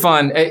super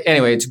fun,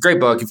 anyway, it's a great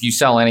book. If you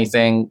sell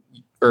anything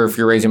or if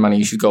you're raising money,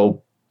 you should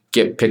go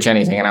Pitch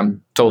Anything. And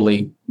I'm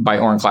totally by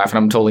Oren Klaff, and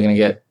I'm totally going to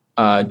get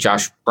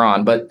Josh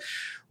Braun. But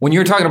when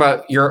you're talking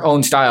about your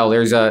own style,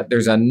 there's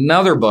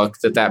another book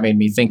that made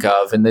me think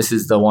of, and this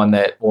is the one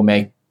that will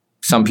make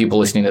some people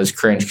listening to this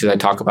cringe because I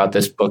talk about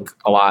this book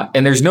a lot.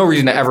 And there's no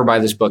reason to ever buy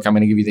this book. I'm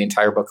going to give you the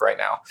entire book right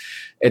now.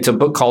 It's a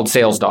book called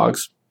Sales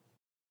Dogs.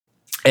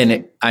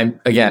 And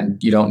again,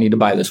 you don't need to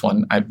buy this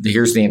one.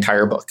 Here's the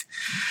entire book.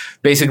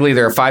 Basically,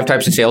 there are 5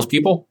 types of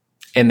salespeople,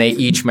 and they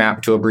each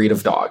map to a breed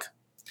of dog.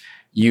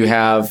 You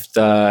have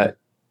the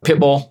pit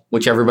bull,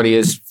 which everybody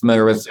is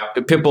familiar with.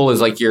 Pit bull is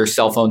like your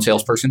cell phone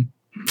salesperson.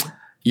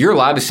 You're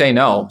allowed to say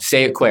no.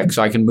 Say it quick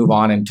so I can move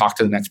on and talk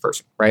to the next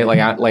person, right? Like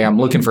I'm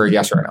looking for a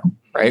yes or a no,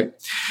 right?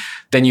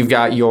 Then you've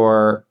got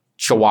your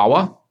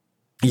Chihuahua.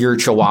 Your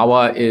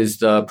Chihuahua is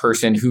the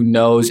person who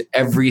knows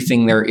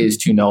everything there is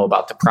to know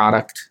about the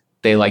product.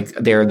 They're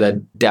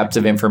the depth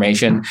of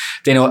information.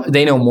 They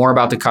know more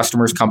about the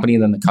customer's company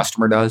than the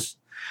customer does,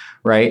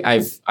 right?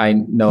 I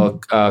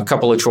know a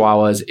couple of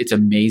Chihuahuas. It's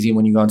amazing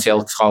when you go on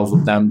sales calls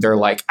with them. They're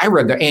like, I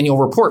read the annual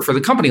report for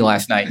the company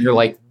last night. And you're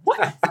like,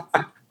 what?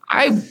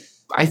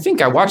 I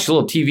think I watched a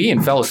little TV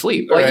and fell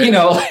asleep. Like, right.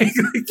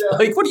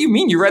 Like, what do you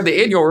mean you read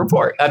the annual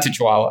report? That's a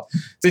Chihuahua.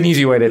 It's an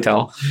easy way to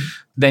tell.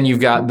 Then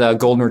you've got the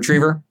Golden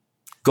Retriever.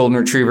 Golden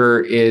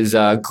Retriever is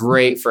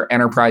great for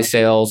enterprise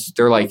sales.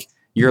 They're like,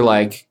 your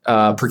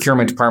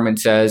procurement department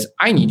says,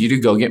 I need you to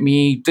go get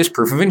me this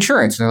proof of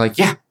insurance. And they're like,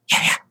 yeah.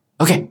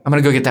 Okay, I'm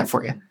going to go get that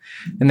for you.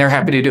 And they're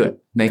happy to do it. And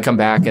they come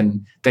back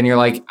and then you're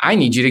like, I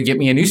need you to get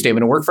me a new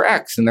statement of work for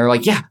X. And they're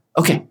like, yeah,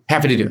 okay,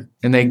 happy to do it.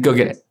 And they go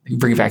get it. They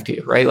bring it back to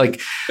you, right?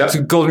 Like,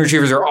 so Golden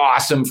Retrievers are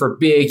awesome for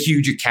big,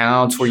 huge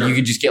accounts where you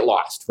could just get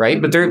lost,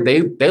 right? But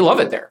they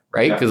love it there,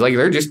 right? Because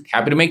they're just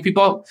happy to make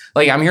people,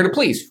 I'm here to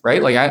please,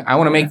 right? Like, I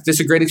want to make this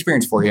a great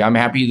experience for you. I'm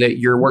happy that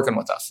you're working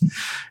with us.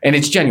 And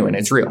it's genuine.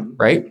 It's real,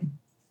 right?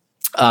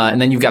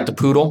 And then you've got the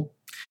Poodle.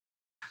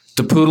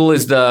 The Poodle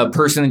is the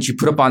person that you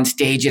put up on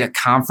stage at a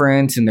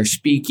conference and they're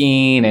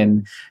speaking,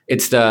 and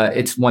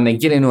it's when they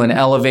get into an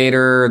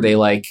elevator,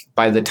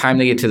 by the time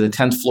they get to the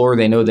 10th floor,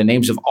 they know the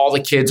names of all the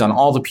kids on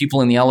all the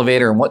people in the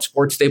elevator and what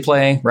sports they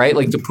play, right?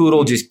 Like the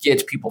Poodle just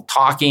gets people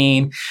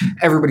talking.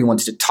 Everybody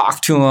wants to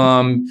talk to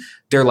them.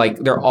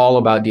 They're all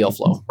about deal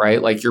flow,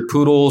 right? Like your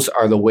Poodles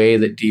are the way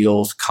that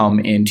deals come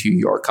into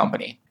your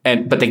company.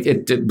 But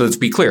let's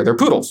be clear, they're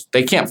Poodles.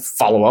 They can't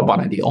follow up on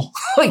a deal.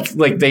 They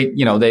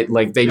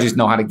just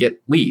know how to get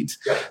leads.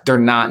 They're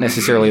not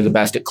necessarily the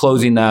best at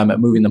closing them, at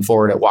moving them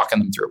forward, at walking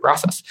them through a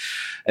process.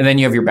 And then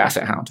you have your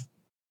Basset Hound.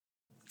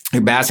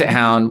 Your Basset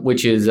Hound,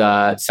 which is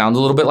sounds a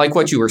little bit like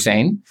what you were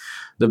saying.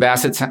 The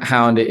Basset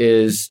Hound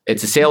it's a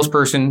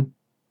salesperson,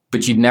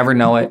 but you'd never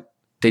know it.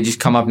 They just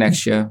come up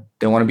next to you.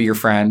 They want to be your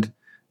friend.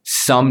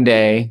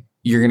 Someday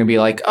you're going to be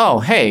like, oh,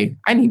 hey,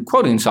 I need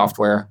quoting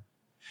software.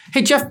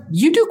 Hey, Jeff,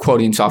 you do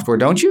quoting software,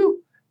 don't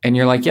you? And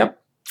you're like,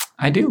 yep,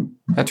 I do.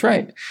 That's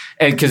right.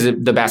 And because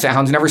the Basset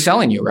Hound's never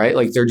selling you, right?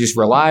 Like they're just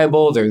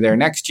reliable. They're there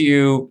next to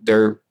you.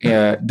 They're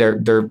there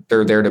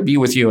to be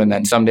with you. And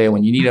then someday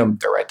when you need them,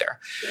 they're right there.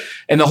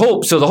 And the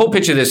whole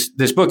pitch of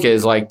this book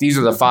is like, these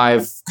are the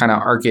 5 kind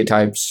of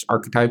archetypes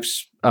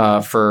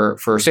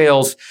for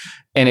sales.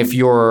 And if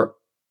you're,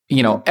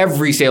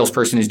 every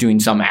salesperson is doing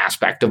some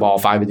aspect of all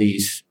 5 of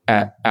these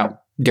at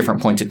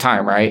different points in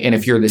time, right? And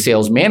if you're the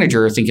sales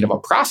manager thinking of a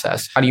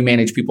process, how do you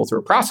manage people through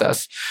a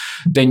process?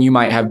 Then you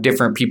might have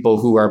different people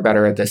who are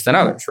better at this than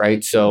others,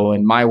 right? So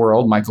in my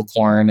world, Michael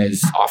Cloran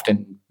is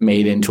often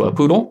made into a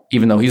poodle,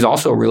 even though he's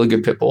also a really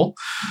good pit bull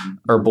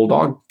or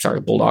bulldog.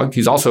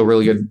 He's also a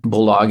really good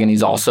bulldog, and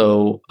he's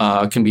also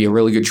can be a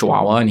really good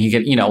Chihuahua, and he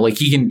can,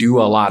 he can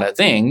do a lot of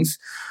things.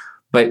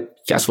 But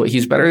guess what?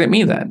 He's better at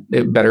me then.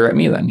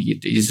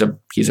 He's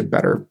a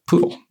better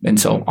poodle. And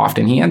so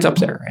often he ends up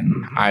there,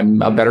 and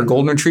I'm a better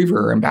Golden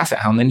Retriever and Basset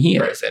Hound than he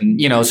is. And,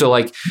 so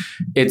like,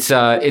 it's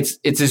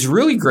this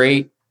really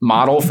great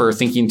model for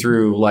thinking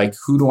through, like,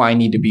 who do I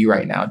need to be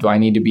right now? Do I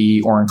need to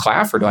be Oren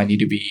Klaff or do I need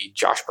to be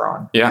Josh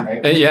Braun? Yeah.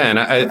 Right? Yeah. And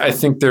I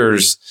think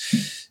there's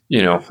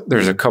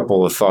a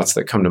couple of thoughts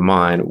that come to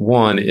mind.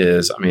 One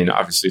is,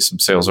 obviously some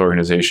sales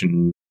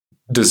organization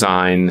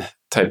design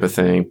type of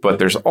thing, but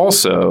there's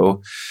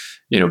also,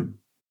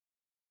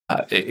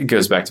 it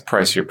goes back to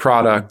price of your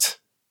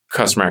product,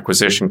 customer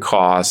acquisition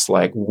costs,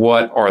 like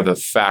what are the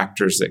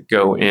factors that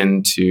go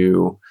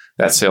into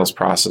that sales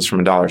process from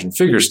a dollars and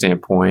figures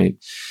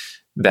standpoint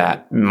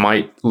that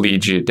might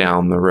lead you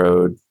down the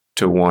road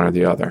to one or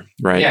the other,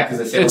 right? Yeah,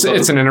 because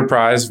it's an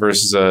enterprise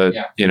versus a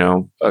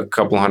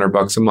couple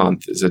 $100 a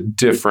month is a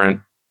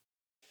different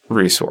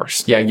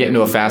resource. Yeah, getting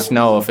to a fast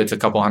no if it's a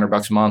couple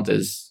 $100 a month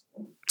is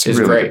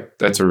really great.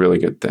 That's a really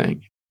good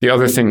thing. The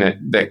other thing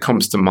that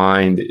comes to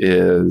mind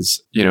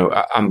is,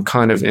 I'm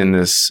kind of in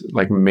this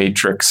like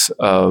matrix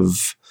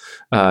of,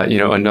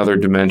 another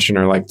dimension,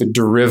 or like the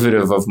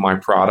derivative of my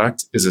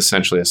product is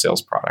essentially a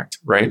sales product,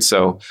 right?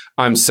 So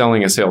I'm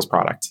selling a sales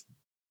product.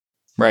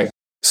 Right.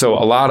 So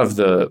a lot of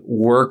the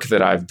work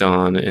that I've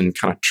done in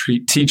kind of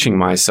teaching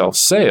myself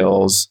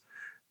sales,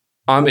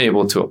 I'm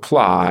able to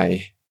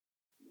apply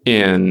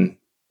in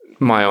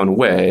my own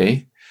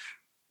way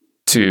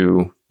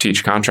to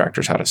teach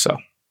contractors how to sell.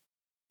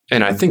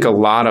 And I think a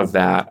lot of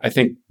that, I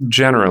think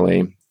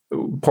generally,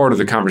 part of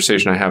the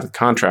conversation I have with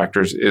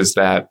contractors is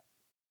that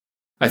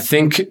I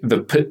think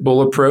the pit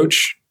bull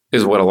approach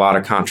is what a lot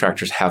of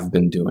contractors have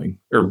been doing,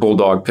 or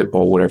bulldog, pit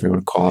bull, whatever you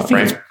want to call it,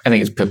 right? I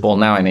think it's pit bull.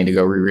 Now I need to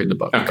go reread the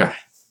book. Okay.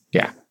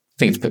 Yeah, I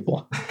think it's pit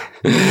bull.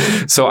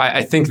 So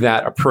I think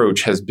that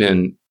approach has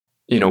been,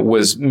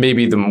 was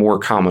maybe the more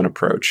common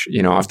approach.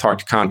 I've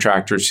talked to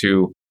contractors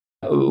who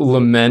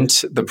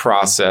lament the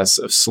process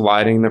of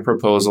sliding the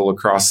proposal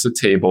across the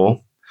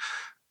table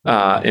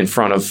in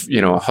front of,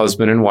 a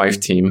husband and wife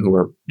team who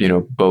are,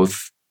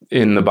 both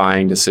in the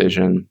buying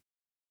decision,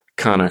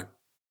 kind of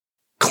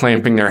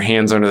clamping their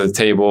hands under the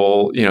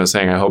table,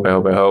 saying, I hope,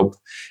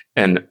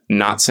 and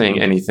not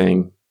saying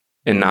anything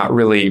and not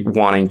really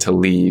wanting to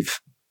leave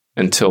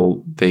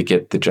until they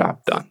get the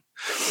job done.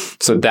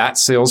 So that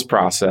sales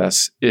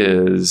process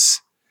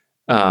is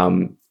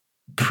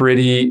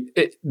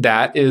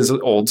that is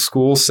old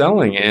school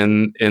selling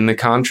in the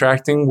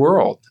contracting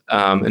world.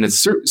 And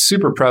it's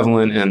super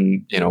prevalent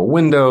in,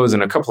 windows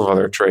and a couple of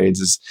other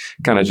trades is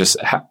kind of just,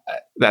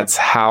 that's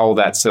how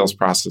that sales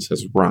process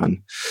has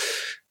run.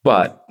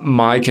 But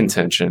my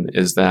contention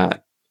is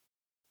that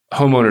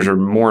homeowners are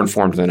more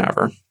informed than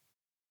ever.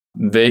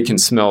 They can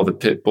smell the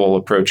pit bull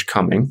approach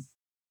coming.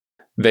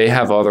 They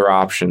have other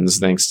options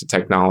thanks to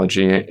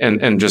technology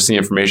and just the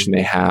information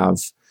they have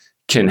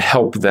can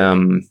help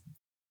them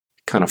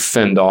kind of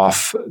fend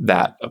off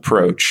that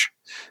approach.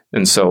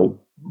 And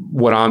so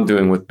what I'm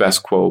doing with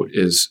Best Quote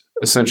is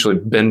essentially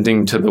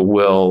bending to the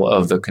will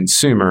of the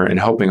consumer and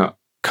helping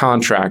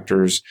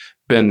contractors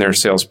bend their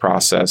sales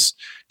process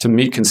to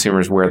meet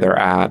consumers where they're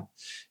at,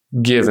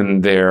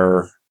 given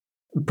their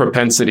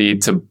propensity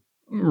to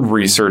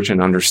research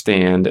and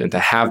understand and to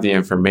have the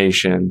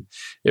information.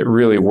 It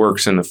really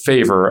works in the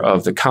favor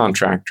of the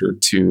contractor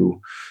to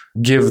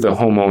give the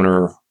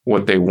homeowner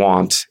what they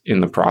want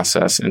in the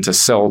process and to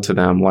sell to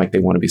them like they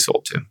want to be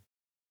sold to.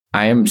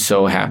 I am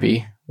so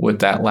happy with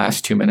that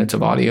last 2 minutes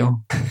of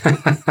audio.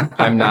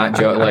 I'm not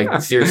joking.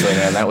 Seriously,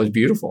 man, that was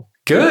beautiful.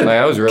 Good.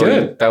 That was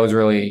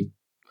really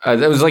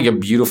that was like a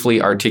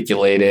beautifully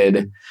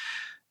articulated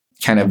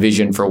kind of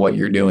vision for what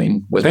you're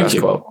doing with Best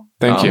Quote.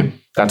 Thank you.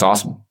 That's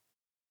awesome.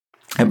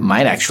 It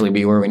might actually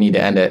be where we need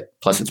to end it.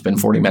 Plus, it's been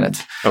 40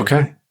 minutes.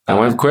 Okay. That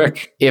went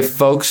quick. If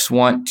folks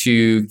want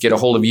to get a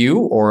hold of you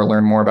or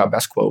learn more about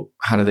Best Quote,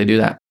 how do they do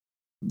that?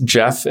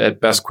 Jeff at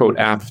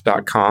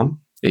bestquoteapp.com,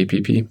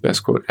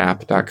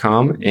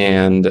 bestquoteapp.com.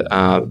 And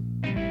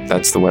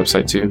that's the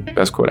website too,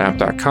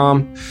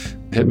 bestquoteapp.com.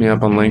 Hit me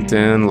up on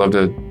LinkedIn. Love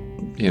to,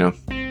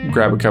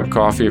 grab a cup of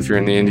coffee if you're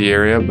in the Indy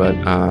area. But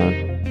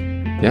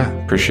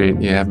appreciate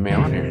you having me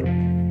on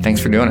here.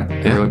 Thanks for doing it.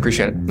 I really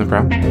appreciate it. No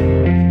problem.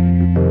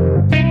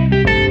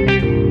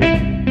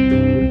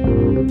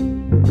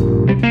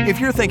 If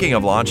you're thinking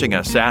of launching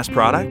a SaaS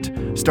product,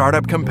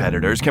 Startup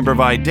Competitors can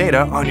provide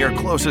data on your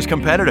closest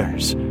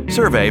competitors,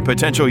 survey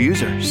potential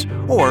users,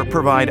 or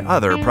provide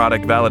other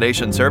product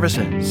validation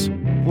services.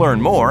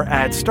 Learn more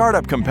at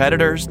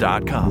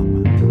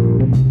startupcompetitors.com.